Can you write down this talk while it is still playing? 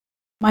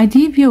My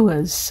dear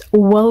viewers,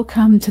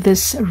 welcome to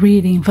this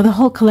reading for the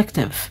whole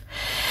collective.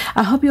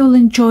 I hope you'll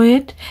enjoy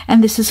it,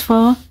 and this is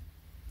for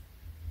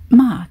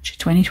March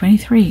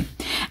 2023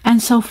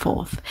 and so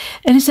forth.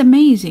 It is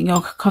amazing.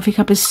 Your coffee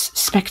cup is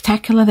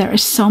spectacular. There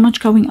is so much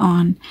going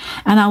on,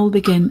 and I will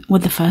begin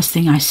with the first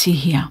thing I see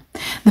here.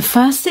 The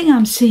first thing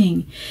I'm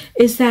seeing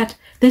is that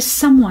there's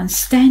someone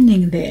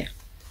standing there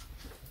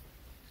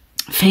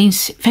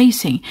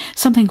facing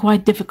something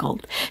quite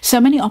difficult. So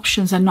many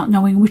options and not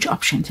knowing which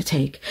option to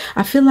take.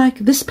 I feel like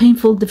this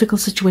painful, difficult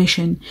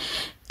situation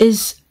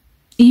is,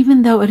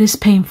 even though it is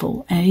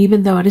painful and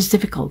even though it is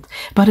difficult,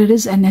 but it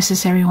is a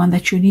necessary one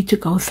that you need to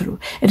go through.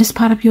 It is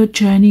part of your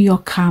journey, your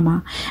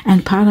karma,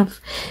 and part of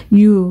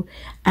you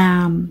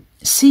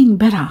seeing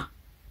better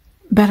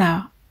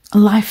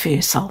life for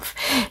yourself,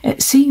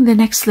 seeing the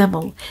next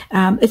level.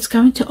 It's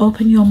going to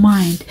open your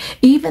mind,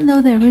 even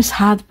though there is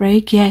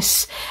heartbreak.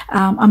 Yes,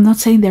 I'm not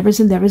saying there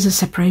isn't. There is a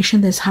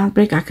separation, there's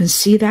heartbreak, I can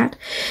see that.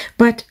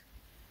 But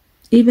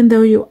even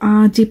though you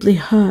are deeply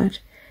hurt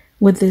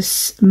with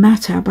this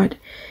matter,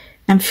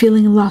 and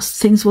feeling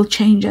lost, things will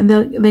change, and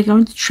they're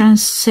going to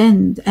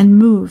transcend and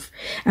move.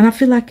 And I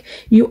feel like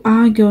you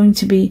are going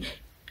to be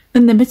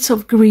in the midst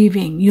of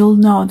grieving. You'll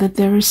know that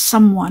there is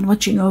someone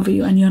watching over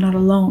you and you're not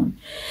alone.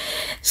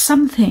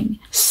 Someone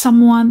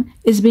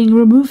is being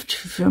removed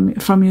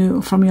from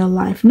your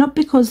life, not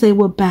because they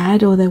were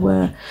bad or they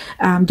were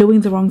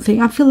doing the wrong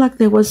thing. I feel like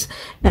there was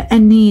a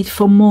need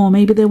for more.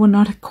 Maybe they were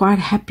not quite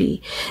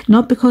happy,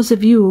 not because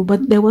of you,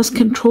 but there was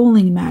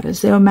controlling matters.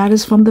 There were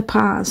matters from the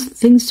past,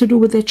 things to do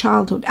with their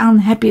childhood,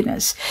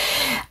 unhappiness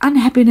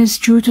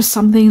due to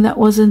something that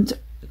wasn't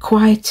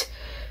quite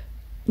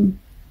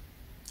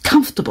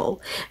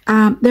comfortable.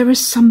 There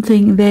is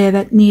something there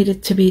that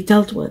needed to be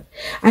dealt with.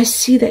 I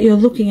see that you're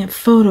looking at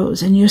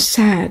photos and you're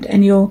sad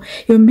and you're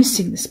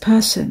missing this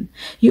person.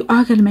 You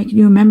are going to make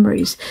new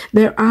memories.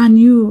 There are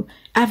new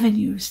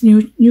avenues,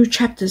 new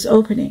chapters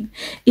opening.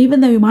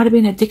 Even though you might have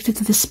been addicted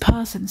to this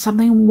person,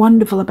 something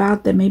wonderful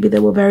about them. Maybe they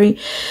were very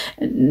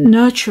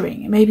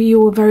nurturing. Maybe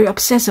you were very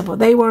obsessive, or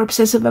they were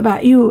obsessive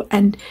about you,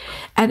 and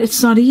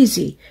it's not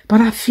easy.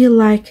 But I feel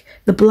like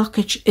the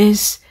blockage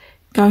is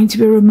going to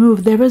be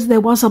removed. There was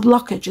a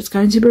blockage. It's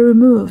going to be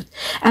removed.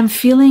 And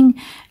feeling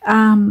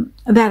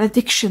that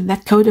addiction,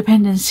 that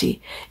codependency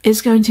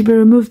is going to be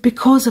removed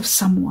because of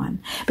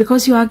someone,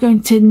 because you are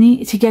going to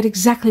need to get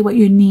exactly what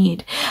you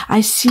need.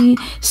 I see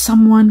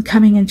someone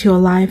coming into your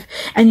life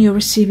and you're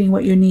receiving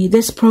what you need.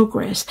 There's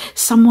progress.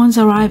 Someone's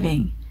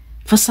arriving.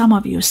 For some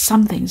of you,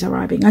 something's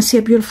arriving. I see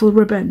a beautiful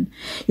ribbon.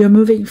 You're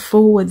moving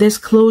forward. There's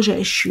closure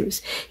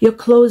issues. You're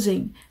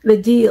closing the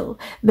deal,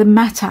 the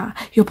matter.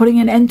 You're putting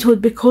an end to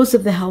it because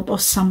of the help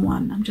of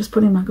someone. I'm just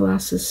putting my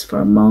glasses for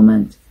a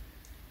moment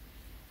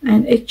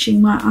and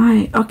itching my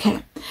eye.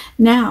 Okay,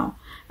 now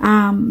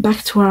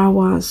back to where I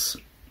was.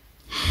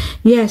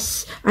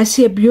 Yes, I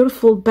see a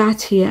beautiful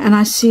bat here, and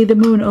I see the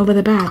moon over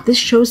the bat. This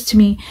shows to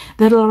me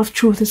that a lot of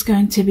truth is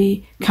going to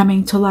be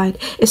coming to light,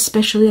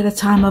 especially at a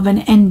time of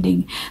an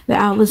ending. The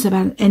owl is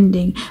about an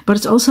ending, but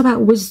it's also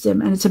about wisdom,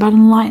 and it's about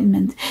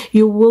enlightenment.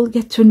 You will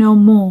get to know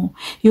more.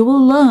 You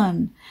will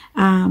learn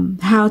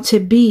how to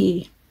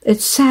be.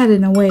 It's sad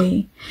in a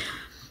way.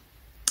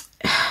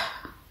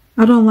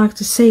 I don't like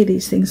to say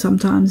these things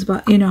sometimes,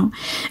 but you know,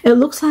 it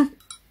looks like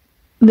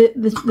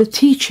the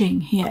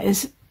teaching here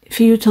is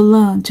for you to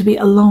learn to be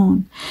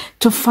alone,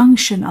 to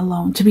function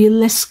alone, to be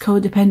less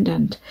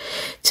codependent,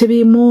 to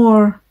be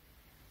more,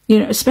 you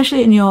know,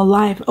 especially in your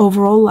life,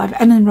 overall life,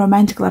 and in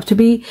romantic life, to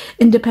be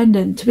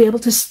independent, to be able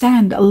to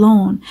stand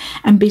alone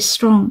and be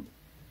strong.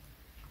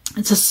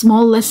 It's a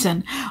small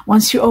lesson.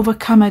 Once you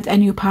overcome it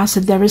and you pass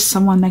it, there is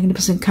someone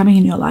magnificent coming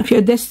in your life.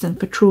 You're destined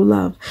for true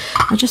love.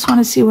 I just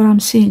want to see what I'm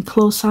seeing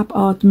close up.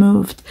 Oh, it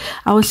moved.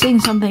 I was seeing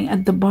something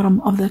at the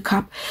bottom of the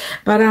cup.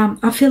 But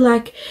I feel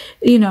like,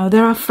 you know,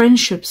 there are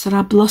friendships that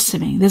are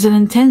blossoming. There's an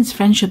intense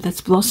friendship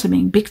that's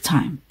blossoming big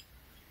time.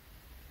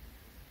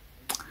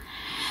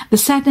 The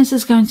sadness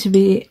is going to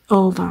be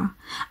over.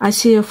 I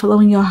see you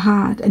following your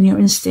heart and your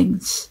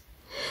instincts.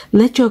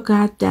 Let your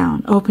guard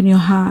down, open your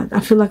heart.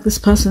 I feel like this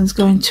person is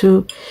going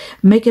to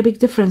make a big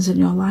difference in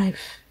your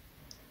life.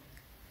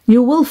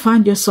 You will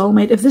find your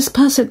soulmate. If this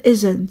person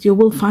isn't, you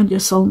will find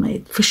your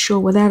soulmate for sure,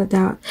 without a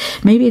doubt.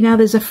 Maybe now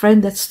there's a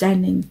friend that's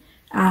standing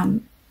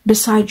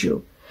beside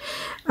you.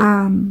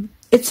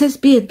 It says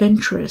be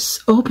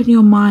adventurous, open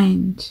your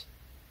mind.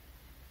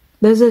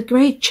 There's a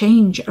great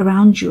change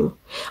around you.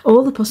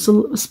 All the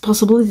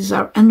possibilities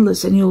are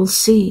endless, and you will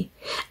see.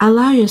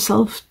 Allow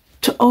yourself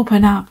to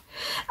open up.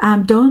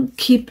 Don't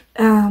keep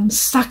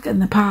stuck in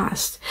the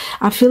past.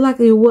 I feel like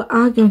you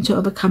are going to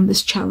overcome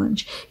this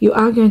challenge. You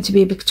are going to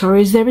be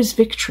victorious. There is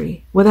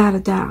victory, without a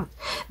doubt.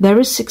 There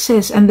is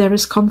success, and there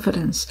is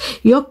confidence.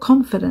 Your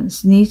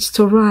confidence needs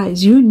to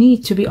rise. You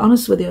need to be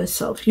honest with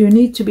yourself. You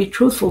need to be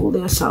truthful with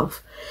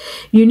yourself.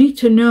 You need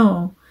to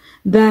know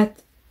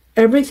that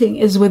everything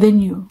is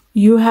within you.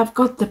 You have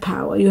got the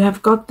power. You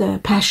have got the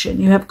passion.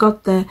 You've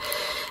got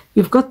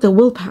the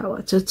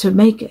willpower to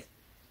make it.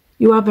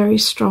 You are very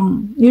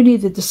strong. You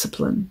need the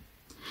discipline.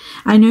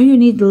 I know you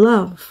need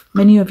love.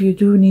 Many of you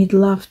do need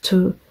love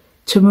to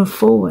move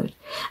forward.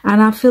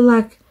 And I feel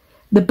like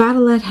the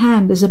battle at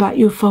hand is about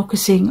you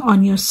focusing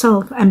on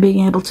yourself and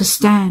being able to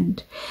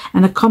stand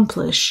and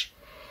accomplish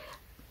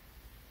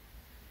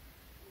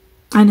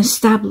and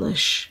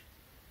establish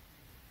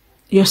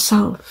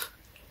yourself.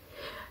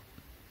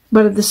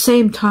 But at the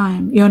same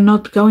time, you're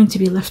not going to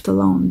be left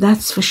alone.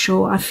 That's for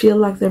sure. I feel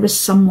like there is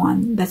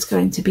someone that's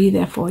going to be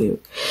there for you.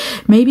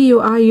 Maybe you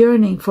are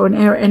yearning for an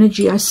air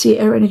energy. I see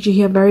air energy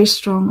here very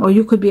strong, or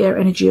you could be air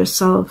energy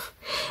yourself.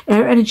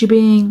 Air energy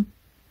being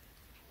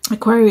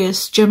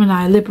Aquarius,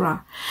 Gemini,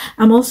 Libra.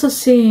 I'm also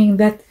seeing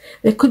that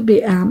there could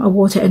be a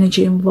water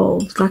energy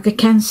involved, like a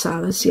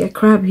Cancer. Let's see, a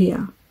crab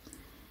here.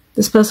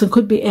 This person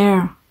could be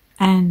air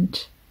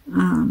and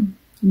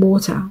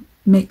water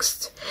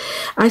mixed.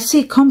 I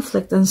see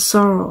conflict and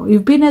sorrow.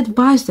 You've been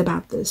advised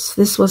about this.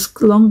 This was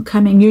long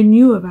coming. You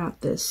knew about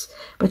this,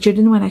 but you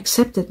didn't want to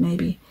accept it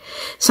maybe.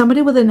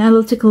 Somebody with an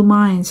analytical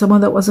mind,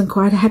 someone that wasn't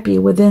quite happy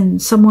within,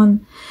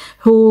 someone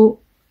who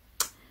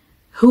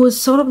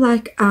is sort of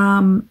like,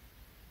 who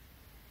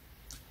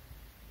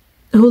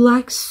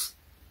likes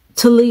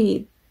to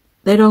lead.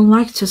 They don't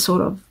like to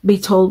sort of be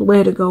told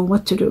where to go,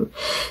 what to do.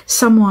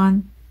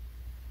 Someone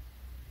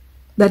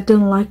that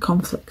didn't like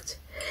conflict.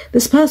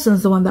 This person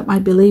is the one that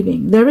might be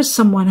leaving. There is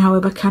someone,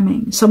 however,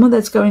 coming. Someone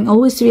that's going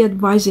always to be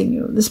advising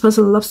you. This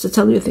person loves to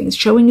tell you things,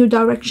 showing you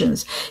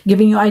directions,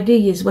 giving you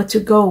ideas, what to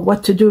go,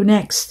 what to do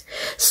next.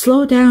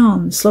 Slow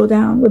down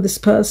with this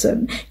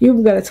person.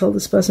 You've got to tell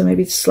this person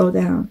maybe to slow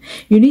down.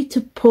 You need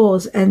to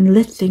pause and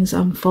let things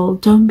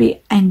unfold. Don't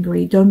be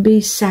angry. Don't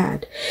be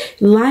sad.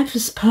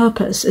 Life's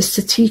purpose is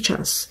to teach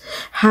us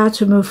how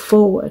to move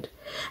forward,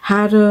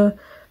 how to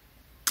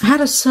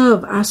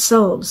serve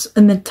ourselves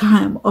in the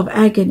time of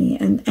agony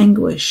and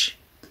anguish.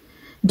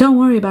 Don't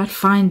worry about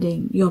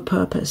finding your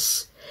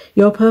purpose.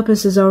 Your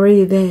purpose is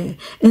already there.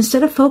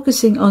 Instead of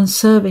focusing on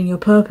serving your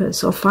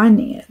purpose or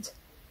finding it,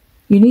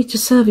 you need to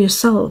serve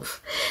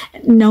yourself,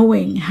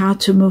 knowing how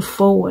to move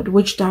forward,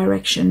 which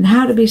direction,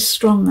 how to be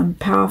strong and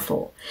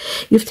powerful.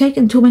 You've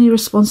taken too many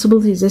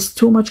responsibilities. There's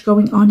too much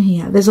going on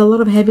here. There's a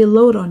lot of heavy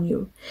load on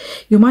you.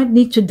 You might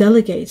need to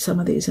delegate some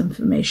of these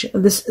information.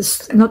 This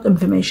is not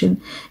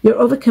information. You're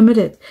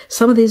overcommitted.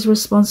 Some of these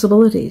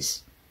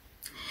responsibilities.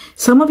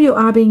 Some of you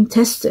are being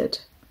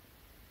tested.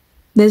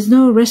 There's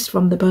no rest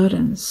from the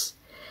burdens.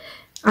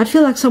 I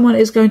feel like someone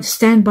is going to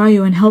stand by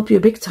you and help you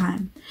big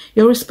time.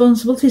 Your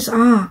responsibilities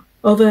are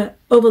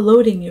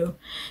overloading you.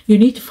 You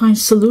need to find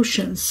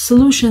solutions.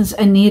 Solutions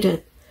are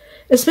needed,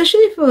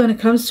 especially when it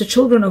comes to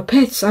children or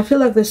pets. I feel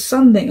like there's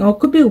something, or it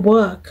could be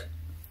work.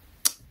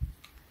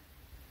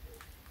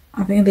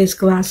 I think these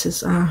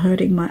glasses are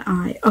hurting my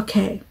eye.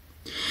 Okay.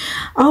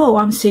 Oh,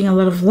 I'm seeing a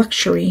lot of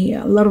luxury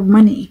here, a lot of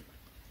money.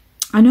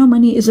 I know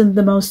money isn't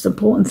the most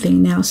important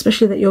thing now,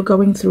 especially that you're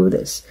going through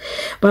this.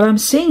 But I'm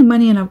seeing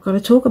money, and I've got to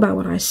talk about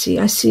what I see.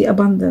 I see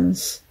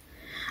abundance.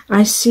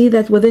 I see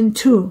that within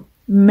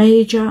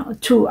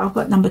I've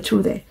got number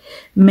 2 there.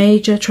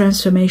 Major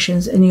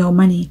transformations in your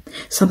money.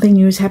 Something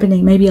new is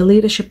happening. Maybe a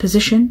leadership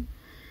position.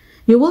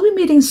 You will be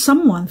meeting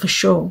someone for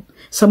sure.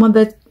 Someone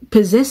that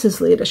possesses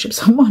leadership.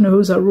 Someone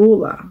who's a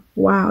ruler.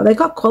 Wow. They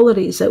got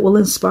qualities that will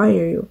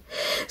inspire you.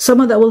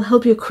 Someone that will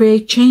help you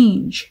create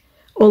change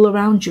all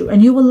around you.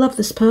 And you will love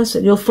this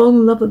person. You'll fall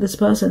in love with this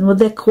person, with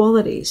their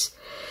qualities.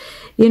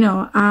 You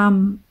know,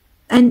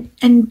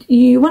 and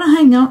you want to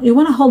hang out, you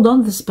want to hold on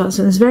to this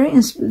person.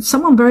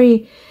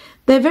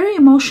 They're very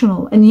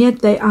emotional, and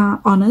yet they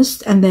are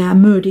honest, and they are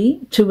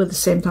moody too at the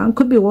same time.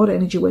 Could be water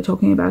energy we're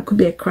talking about. Could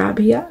be a crab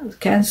here,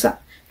 Cancer,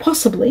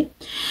 possibly.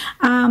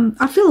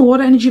 I feel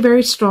water energy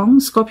very strong,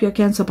 Scorpio,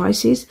 Cancer,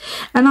 Pisces.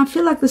 And I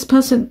feel like this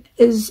person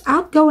is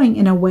outgoing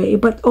in a way,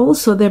 but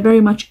also they're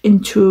very much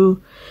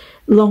into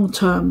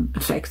long-term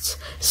effects.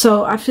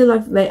 So I feel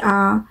like they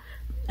are,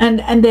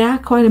 and they are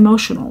quite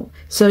emotional.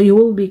 So you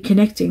will be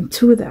connecting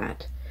to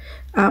that.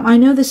 I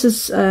know this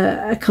is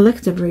a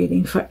collective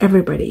reading for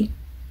everybody.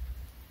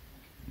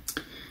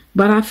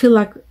 But I feel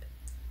like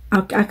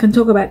I can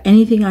talk about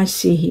anything I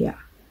see here.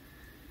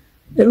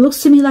 It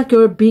looks to me like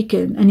you're a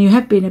beacon, and you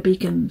have been a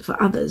beacon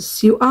for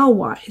others. You are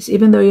wise,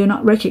 even though you're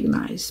not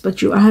recognized,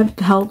 but you have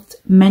helped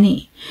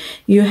many.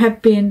 You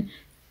have been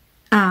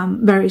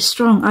very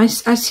strong. I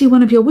see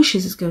one of your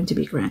wishes is going to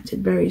be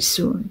granted very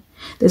soon.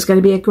 There's going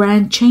to be a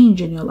grand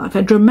change in your life,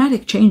 a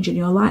dramatic change in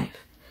your life.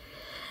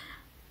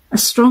 A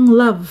strong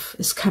love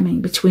is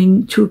coming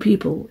between two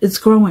people. It's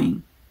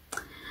growing.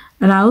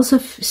 And I also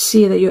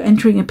see that you're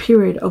entering a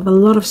period of a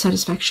lot of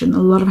satisfaction,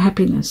 a lot of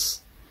happiness.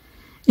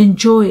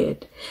 Enjoy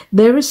it.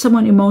 There is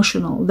someone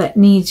emotional that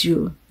needs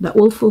you, that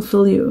will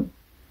fulfill you.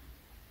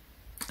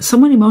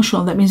 Someone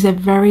emotional, that means they're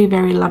very,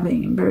 very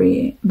loving and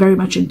very, very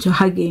much into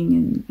hugging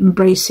and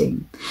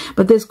embracing.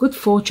 But there's good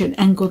fortune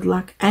and good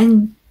luck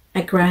and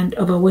a grand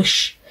of a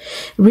wish.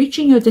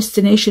 Reaching your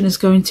destination is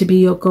going to be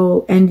your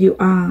goal, and you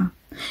are.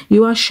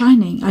 You are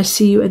shining. I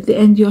see you at the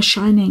end. You're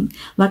shining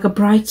like a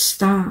bright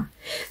star.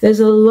 There's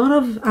a lot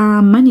of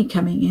money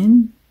coming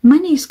in.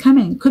 Money is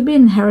coming. Could be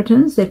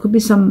inheritance. There could be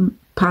some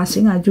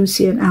passing. I do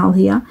see an owl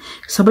here.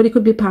 Somebody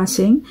could be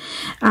passing.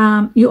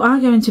 You are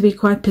going to be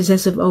quite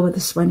possessive over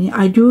this money.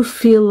 I do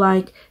feel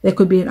like there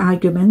could be an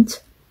argument.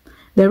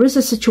 There is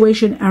a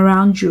situation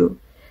around you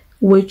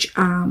which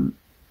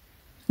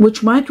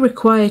might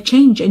require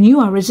change, and you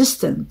are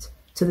resistant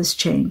to this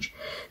change.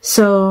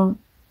 So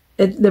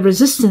the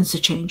resistance to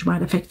change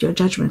might affect your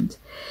judgment.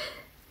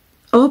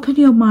 Open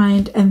your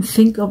mind and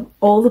think of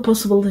all the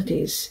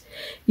possibilities.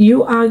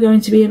 You are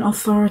going to be an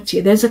authority.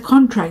 There's a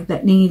contract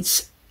that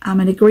needs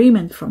an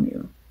agreement from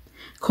you.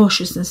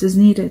 Cautiousness is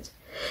needed.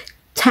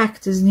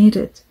 Tact is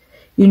needed.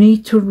 You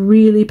need to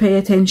really pay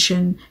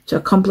attention to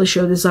accomplish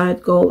your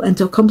desired goal and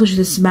to accomplish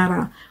this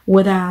matter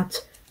without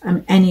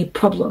any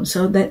problem. So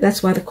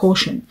that's why the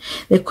caution.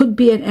 There could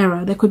be an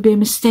error. There could be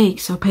a mistake.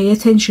 So pay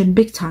attention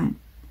big time.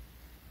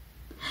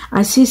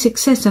 I see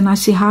success and I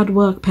see hard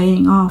work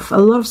paying off.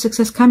 A lot of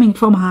success coming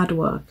from hard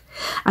work.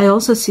 I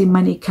also see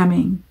money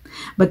coming.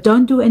 But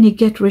don't do any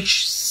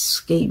get-rich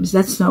schemes.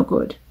 That's no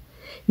good.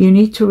 You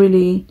need to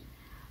really,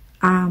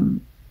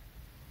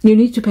 you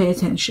need to pay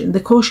attention.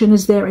 The caution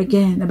is there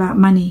again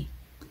about money.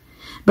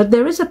 But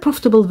there is a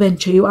profitable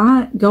venture. You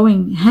are going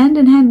hand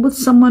in hand with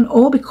someone,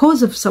 or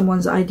because of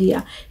someone's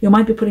idea. You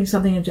might be putting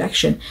something into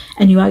action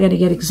and you are going to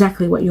get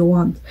exactly what you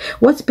want.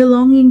 What's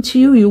belonging to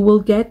you, you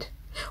will get.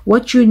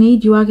 What you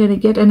need, you are going to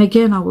get. And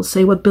again, I will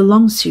say what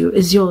belongs to you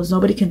is yours.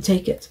 Nobody can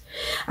take it.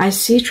 I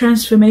see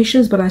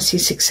transformations, but I see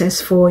success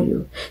for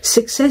you.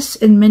 Success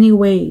in many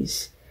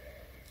ways.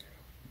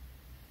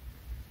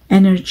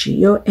 Energy,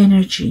 your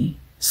energy.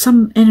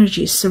 Some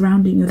energy is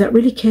surrounding you that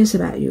really cares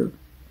about you.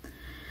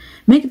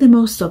 Make the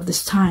most of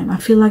this time. I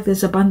feel like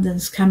there's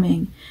abundance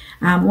coming.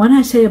 When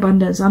I say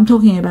abundance, I'm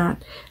talking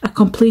about a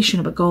completion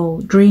of a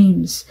goal,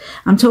 dreams.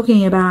 I'm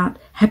talking about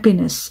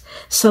happiness,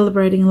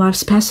 celebrating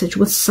life's passage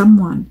with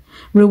someone,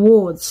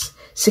 rewards,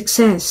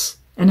 success,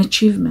 and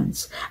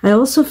achievements. I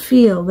also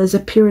feel there's a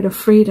period of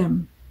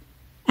freedom,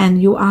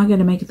 and you are going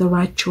to make the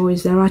right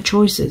choice. There are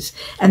choices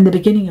and the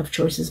beginning of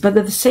choices, but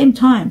at the same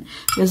time,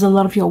 there's a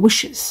lot of your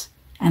wishes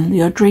and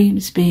your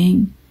dreams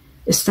being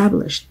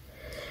established.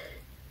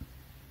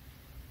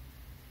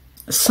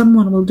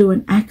 Someone will do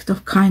an act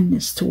of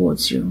kindness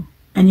towards you,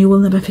 and you will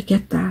never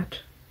forget that.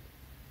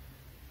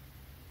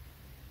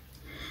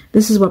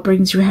 This is what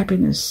brings you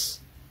happiness,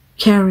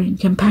 caring,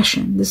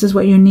 compassion. This is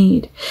what you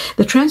need.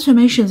 The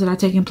transformations that are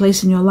taking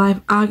place in your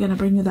life are going to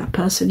bring you that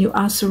person. You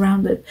are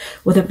surrounded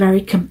with a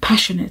very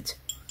compassionate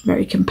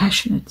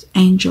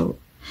angel.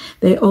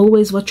 They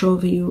always watch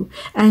over you.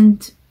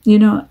 And, you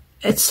know,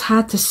 it's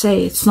hard to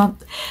say. It's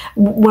not,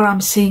 what I'm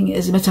seeing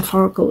is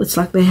metaphorical. It's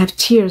like they have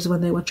tears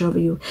when they watch over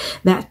you.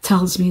 That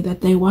tells me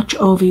that they watch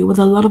over you with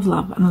a lot of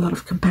love and a lot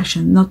of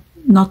compassion.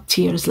 Not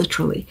tears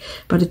literally,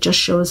 but it just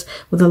shows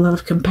with a lot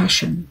of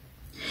compassion.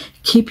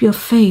 Keep your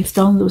faith.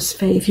 Don't lose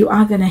faith. You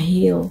are going to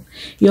heal.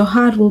 Your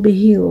heart will be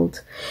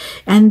healed.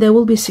 And there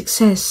will be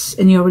success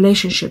in your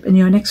relationship, in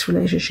your next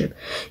relationship.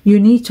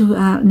 You need to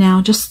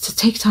now just to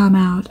take time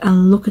out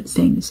and look at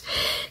things.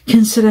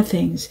 Consider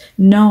things.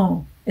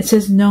 No. It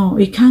says no.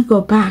 You can't go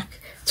back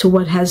to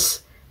what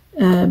has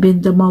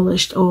been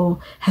demolished or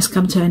has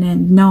come to an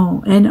end.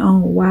 No. N-O.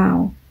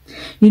 Wow.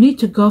 You need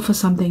to go for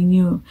something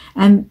new.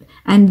 And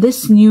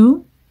this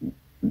new,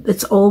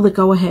 it's all the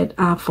go-ahead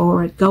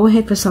for it. Go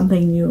ahead for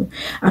something new.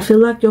 I feel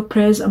like your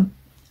prayers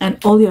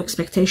and all your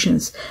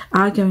expectations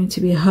are going to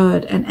be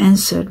heard and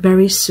answered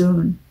very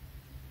soon.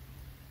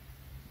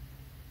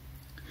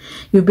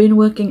 You've been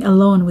working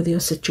alone with your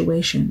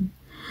situation.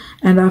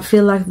 And I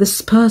feel like this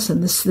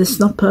person,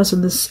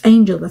 this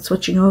angel that's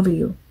watching over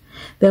you,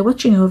 they're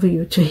watching over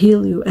you to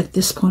heal you at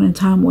this point in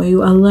time where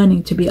you are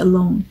learning to be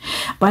alone.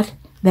 But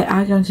they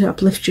are going to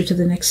uplift you to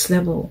the next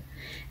level.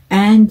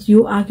 And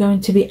you are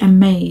going to be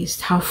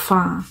amazed how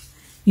far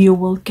you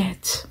will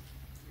get.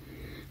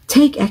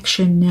 Take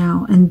action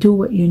now and do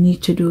what you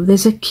need to do.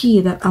 There's a key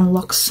that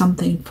unlocks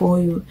something for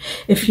you.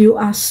 If you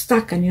are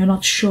stuck and you're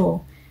not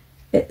sure,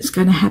 it's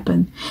going to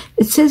happen.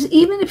 It says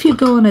even if you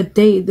go on a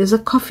date, there's a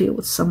coffee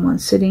with someone,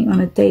 sitting on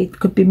a date,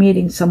 could be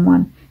meeting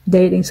someone,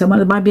 dating someone.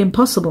 It might be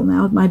impossible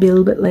now. It might be a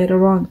little bit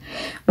later on.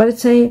 But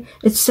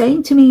it's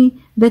saying to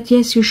me that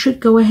yes, you should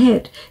go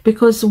ahead,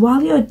 because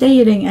while you're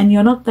dating and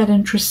you're not that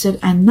interested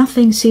and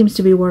nothing seems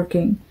to be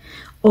working,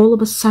 all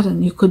of a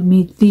sudden you could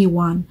meet the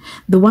one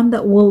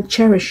that will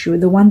cherish you,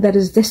 the one that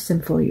is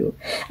destined for you.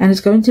 And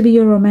it's going to be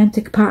your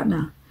romantic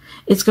partner.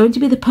 It's going to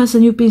be the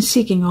person you've been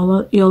seeking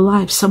all your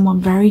life, someone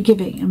very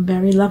giving and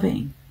very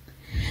loving.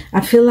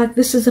 I feel like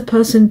this is a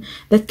person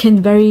that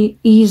can very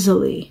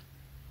easily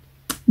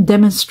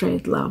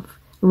demonstrate love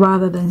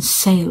rather than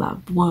say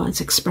love, words,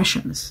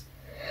 expressions.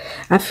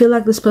 I feel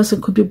like this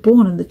person could be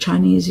born in the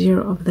Chinese year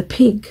of the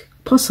pig,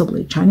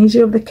 possibly. Chinese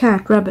year of the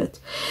cat, rabbit.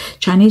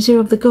 Chinese year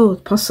of the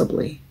goat,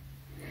 possibly.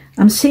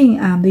 I'm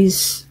seeing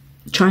these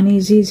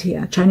Chineses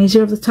here. Chinese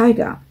year of the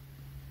tiger.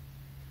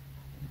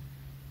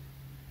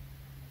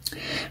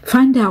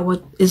 Find out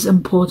what is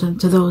important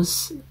to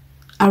those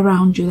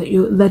around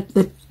you,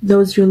 that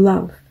those you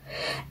love.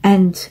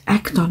 and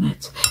act on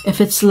it. If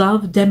it's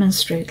love,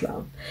 demonstrate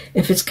love.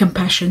 If it's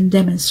compassion,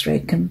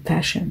 demonstrate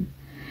compassion.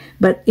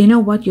 But you know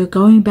what? You're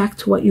going back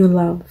to what you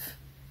love.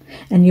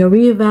 And you're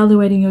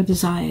reevaluating your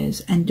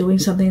desires and doing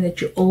something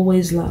that you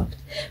always loved.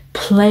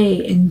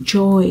 Play,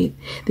 enjoy.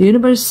 The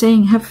universe is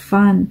saying, have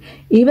fun.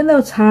 Even though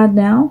it's hard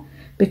now,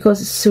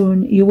 because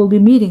soon you will be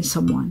meeting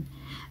someone.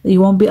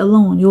 You won't be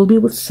alone. You will be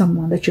with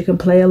someone that you can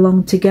play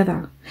along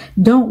together.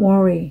 Don't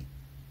worry.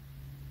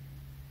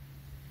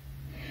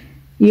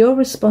 Your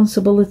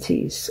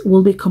responsibilities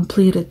will be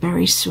completed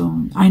very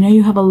soon. I know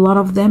you have a lot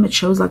of them. It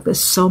shows like there's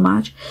so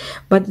much.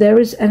 But there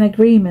is an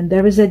agreement.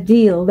 There is a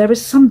deal. There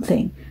is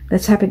something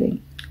that's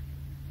happening.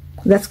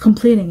 That's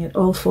completing it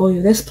all for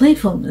you. There's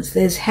playfulness.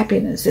 There's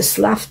happiness. There's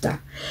laughter.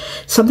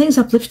 Something's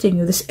uplifting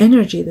you. This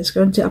energy that's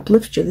going to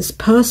uplift you. This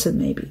person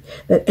maybe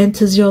that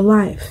enters your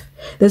life.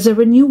 There's a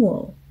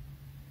renewal.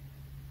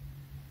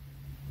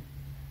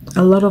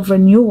 A lot of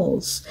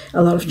renewals.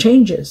 A lot of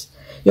changes.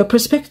 Your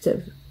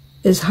perspective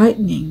is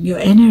heightening, your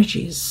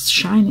energy is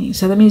shining.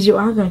 So that means you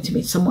are going to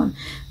meet someone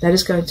that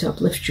is going to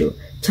uplift you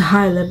to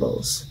high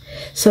levels.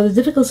 So the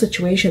difficult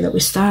situation that we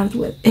started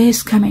with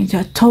is coming to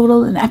a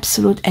total and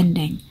absolute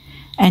ending.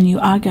 And you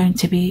are going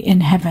to be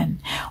in heaven,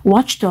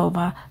 watched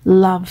over,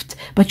 loved,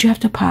 but you have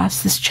to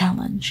pass this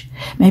challenge.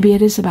 Maybe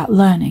it is about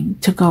learning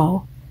to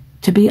go,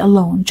 to be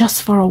alone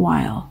just for a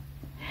while,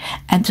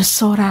 and to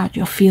sort out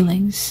your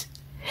feelings.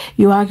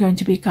 You are going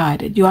to be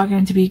guided. You are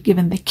going to be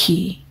given the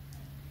key.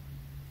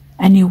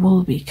 And you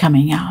will be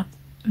coming out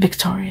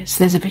victorious.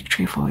 There's a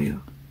victory for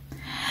you.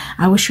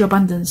 I wish you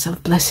abundance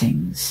of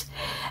blessings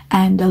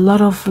and a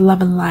lot of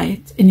love and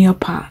light in your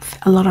path,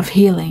 a lot of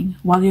healing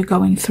while you're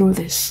going through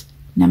this.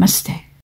 Namaste.